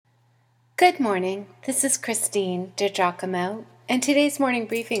Good morning. This is Christine DiGiacomo, and today's morning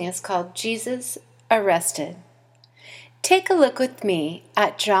briefing is called Jesus Arrested. Take a look with me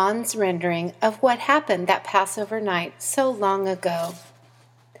at John's rendering of what happened that Passover night so long ago.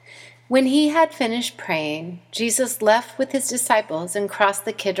 When he had finished praying, Jesus left with his disciples and crossed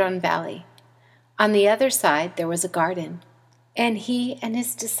the Kidron Valley. On the other side there was a garden, and he and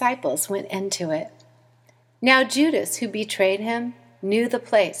his disciples went into it. Now Judas, who betrayed him, knew the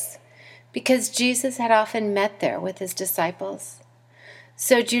place, because Jesus had often met there with his disciples.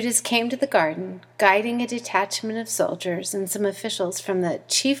 So Judas came to the garden, guiding a detachment of soldiers and some officials from the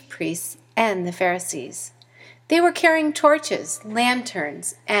chief priests and the Pharisees. They were carrying torches,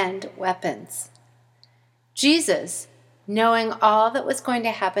 lanterns, and weapons. Jesus, knowing all that was going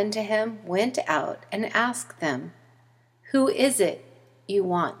to happen to him, went out and asked them, "Who is it you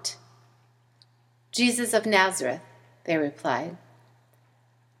want?" "Jesus of Nazareth," they replied.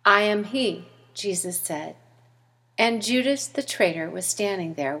 "I am he," Jesus said, and Judas the traitor was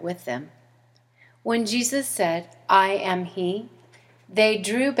standing there with them. When Jesus said, "I am he," they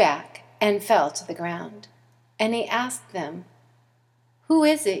drew back and fell to the ground. And he asked them, "Who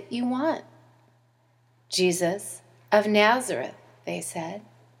is it you want?" "Jesus of Nazareth," they said.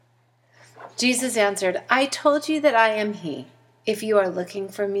 Jesus answered, "I told you that I am he. If you are looking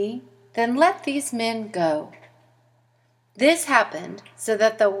for me, then let these men go." This happened so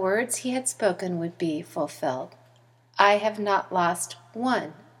that the words he had spoken would be fulfilled. "I have not lost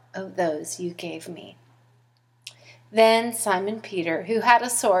one of those you gave me." Then Simon Peter, who had a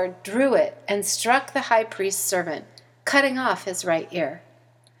sword, drew it and struck the high priest's servant, cutting off his right ear.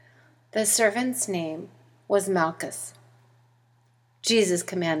 The servant's name was Malchus. Jesus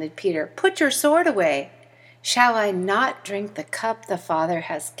commanded Peter, "Put your sword away. Shall I not drink the cup the Father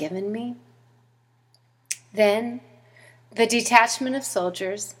has given me?" Then the detachment of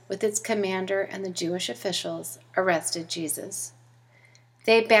soldiers, with its commander and the Jewish officials, arrested Jesus.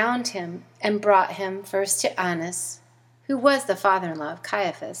 They bound him and brought him first to Annas, who was the father-in-law of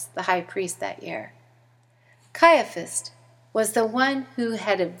Caiaphas, the high priest that year. Caiaphas was the one who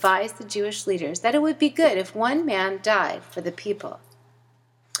had advised the Jewish leaders that it would be good if one man died for the people.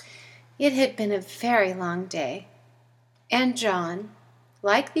 It had been a very long day, and John,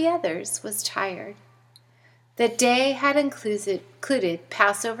 like the others, was tired. The day had included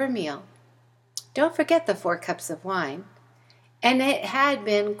Passover meal. Don't forget the 4 cups of wine. And it had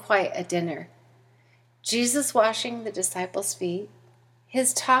been quite a dinner. Jesus washing the disciples' feet,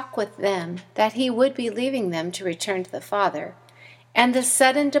 his talk with them that he would be leaving them to return to the Father, and the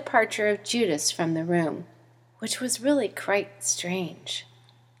sudden departure of Judas from the room, which was really quite strange.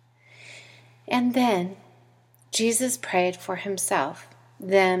 And then Jesus prayed for himself,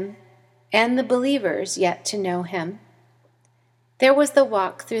 them, and the believers yet to know him. There was the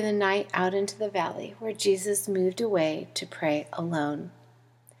walk through the night out into the valley where Jesus moved away to pray alone.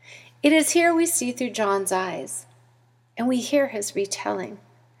 It is here we see through John's eyes, and we hear his retelling.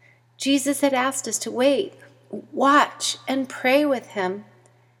 Jesus had asked us to wait, watch, and pray with him,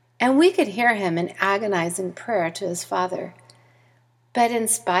 and we could hear him in agonizing prayer to his Father. But in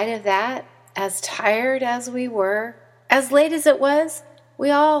spite of that, as tired as we were, as late as it was, we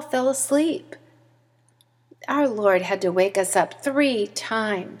all fell asleep. Our Lord had to wake us up 3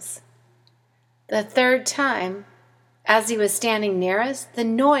 times. The 3rd time, as he was standing near us, the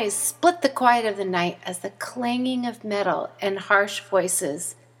noise split the quiet of the night as the clanging of metal and harsh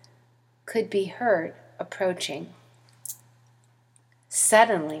voices could be heard approaching.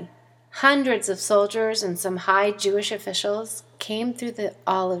 Suddenly, hundreds of soldiers and some high Jewish officials came through the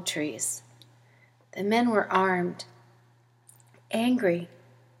olive trees. The men were armed, angry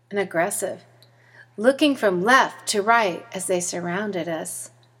and aggressive, looking from left to right as they surrounded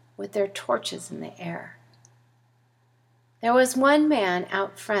us with their torches in the air. There was one man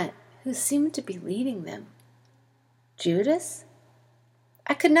out front who seemed to be leading them. Judas?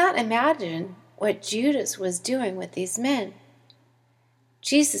 I could not imagine what Judas was doing with these men.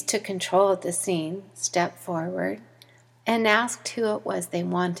 Jesus took control of the scene, stepped forward, and asked who it was they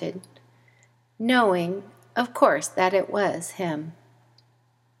wanted, knowing, of course, that it was him.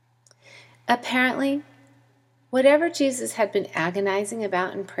 Apparently, whatever Jesus had been agonizing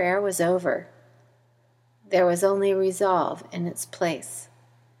about in prayer was over. There was only resolve in its place.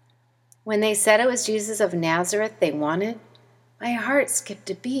 When they said it was Jesus of Nazareth they wanted, my heart skipped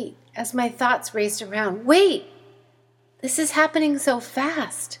a beat as my thoughts raced around. Wait! This is happening so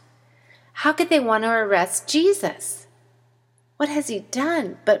fast. How could they want to arrest Jesus? What has he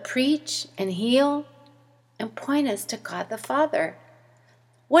done but preach and heal and point us to God the Father?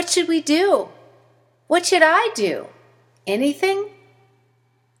 What should we do? What should I do? Anything?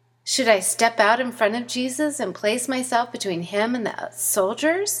 Should I step out in front of Jesus and place myself between him and the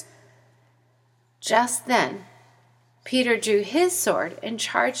soldiers? Just then, Peter drew his sword and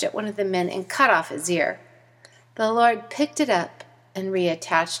charged at one of the men and cut off his ear. The Lord picked it up and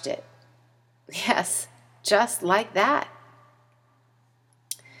reattached it. Yes, just like that.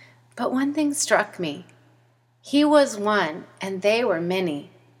 But one thing struck me. He was one and they were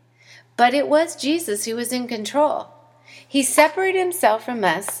many. But it was Jesus who was in control. He separated himself from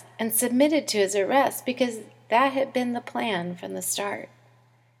us and submitted to his arrest because that had been the plan from the start.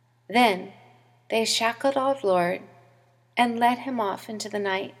 Then they shackled our Lord and led him off into the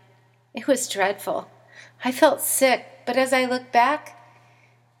night. It was dreadful. I felt sick, but as I look back,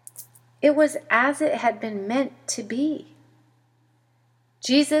 it was as it had been meant to be.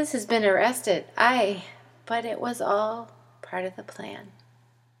 Jesus has been arrested, but it was all part of the plan.